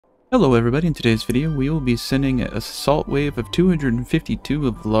Hello everybody, in today's video we will be sending an assault wave of 252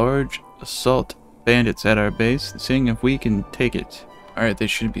 of large assault bandits at our base, seeing if we can take it. Alright, they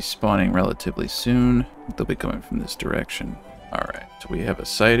should be spawning relatively soon. They'll be coming from this direction. Alright, so we have a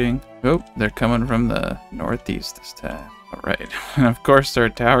sighting. Oh, they're coming from the northeast this time. Alright, and of course our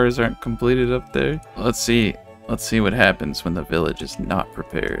towers aren't completed up there. Let's see what happens when the village is not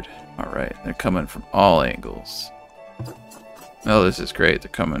prepared. Alright, they're coming from all angles. Oh, this is great. They're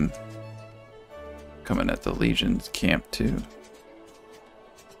coming at the Legion's camp too.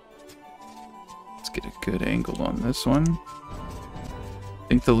 Let's get a good angle on this one. I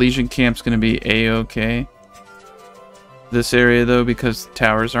think the Legion camp's going to be a-okay. This area though, because the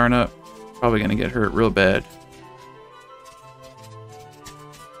towers aren't up, probably going to get hurt real bad.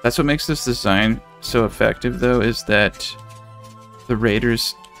 That's what makes this design so effective though, is that the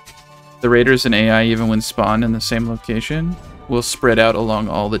raiders and AI, even when spawned in the same location, will spread out along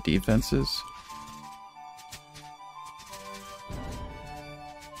all the defenses.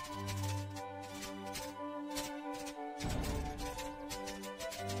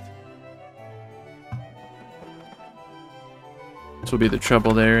 This will be the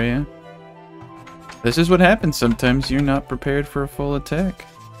troubled area. This is what happens sometimes. You're not prepared for a full attack.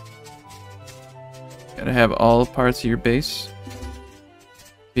 Gotta have all parts of your base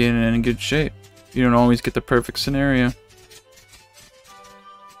being in good shape. You don't always get the perfect scenario.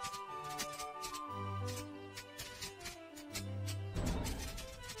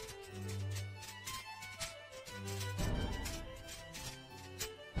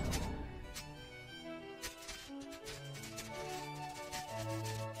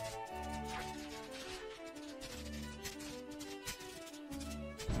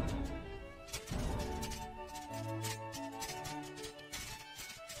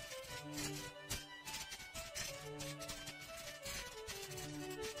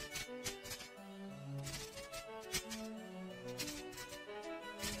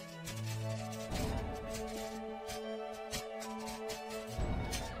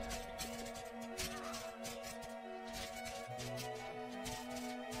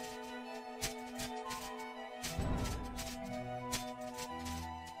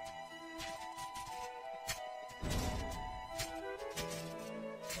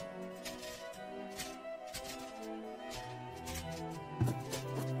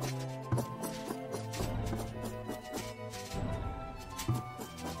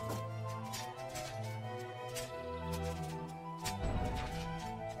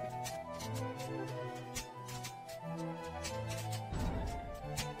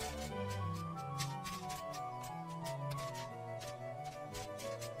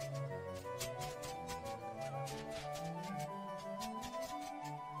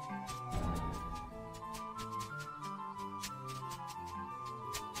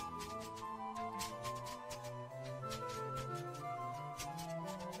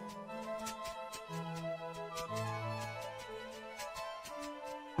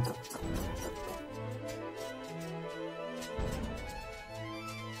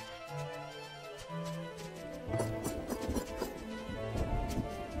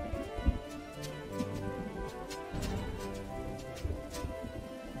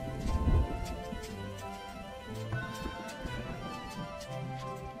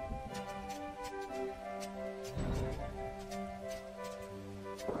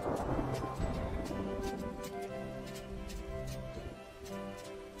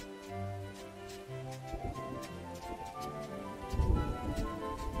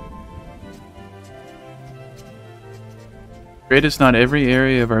 Greatest, not every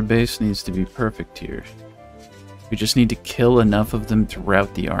area of our base needs to be perfect here. We just need to kill enough of them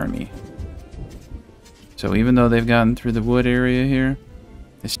throughout the army. So even though they've gotten through the wood area here...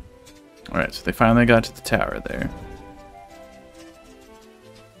 Alright, so they finally got to the tower there.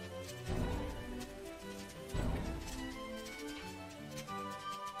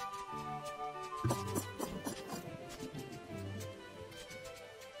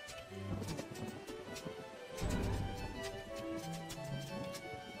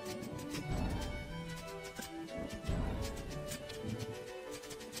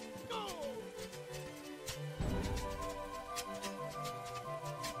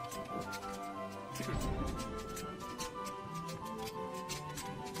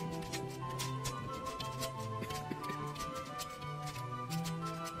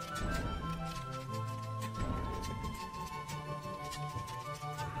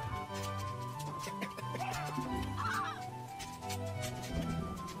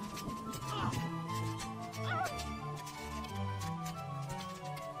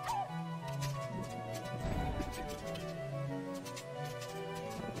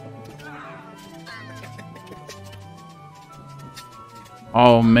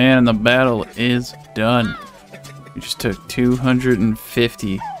 Oh man, the battle is done. We just took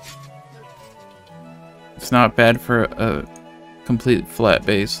 250. It's not bad for a complete flat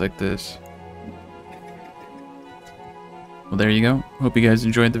base like this. Well, there you go. Hope you guys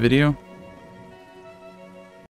enjoyed the video.